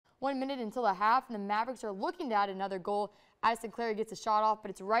1 minute until the half, and the Mavericks are looking to add another goal. Addison Clary gets a shot off, but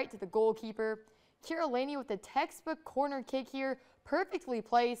it's right to the goalkeeper. Kira Laney with the textbook corner kick here, perfectly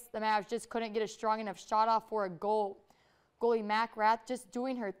placed. The Mavs just couldn't get a strong enough shot off for a goal. Goalie Mac Rath just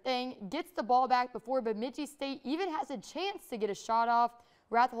doing her thing, gets the ball back before Bemidji State even has a chance to get a shot off.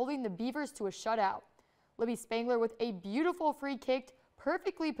 Rath holding the Beavers to a shutout. Libby Spangler with a beautiful free kick,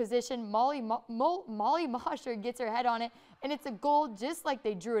 perfectly positioned. Molly Mosher gets her head on it, and it's a goal just like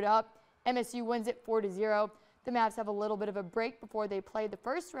they drew it up. MSU wins it 4-0. The Mavs have a little bit of a break before they play the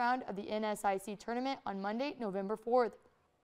first round of the NSIC tournament on Monday, November 4th.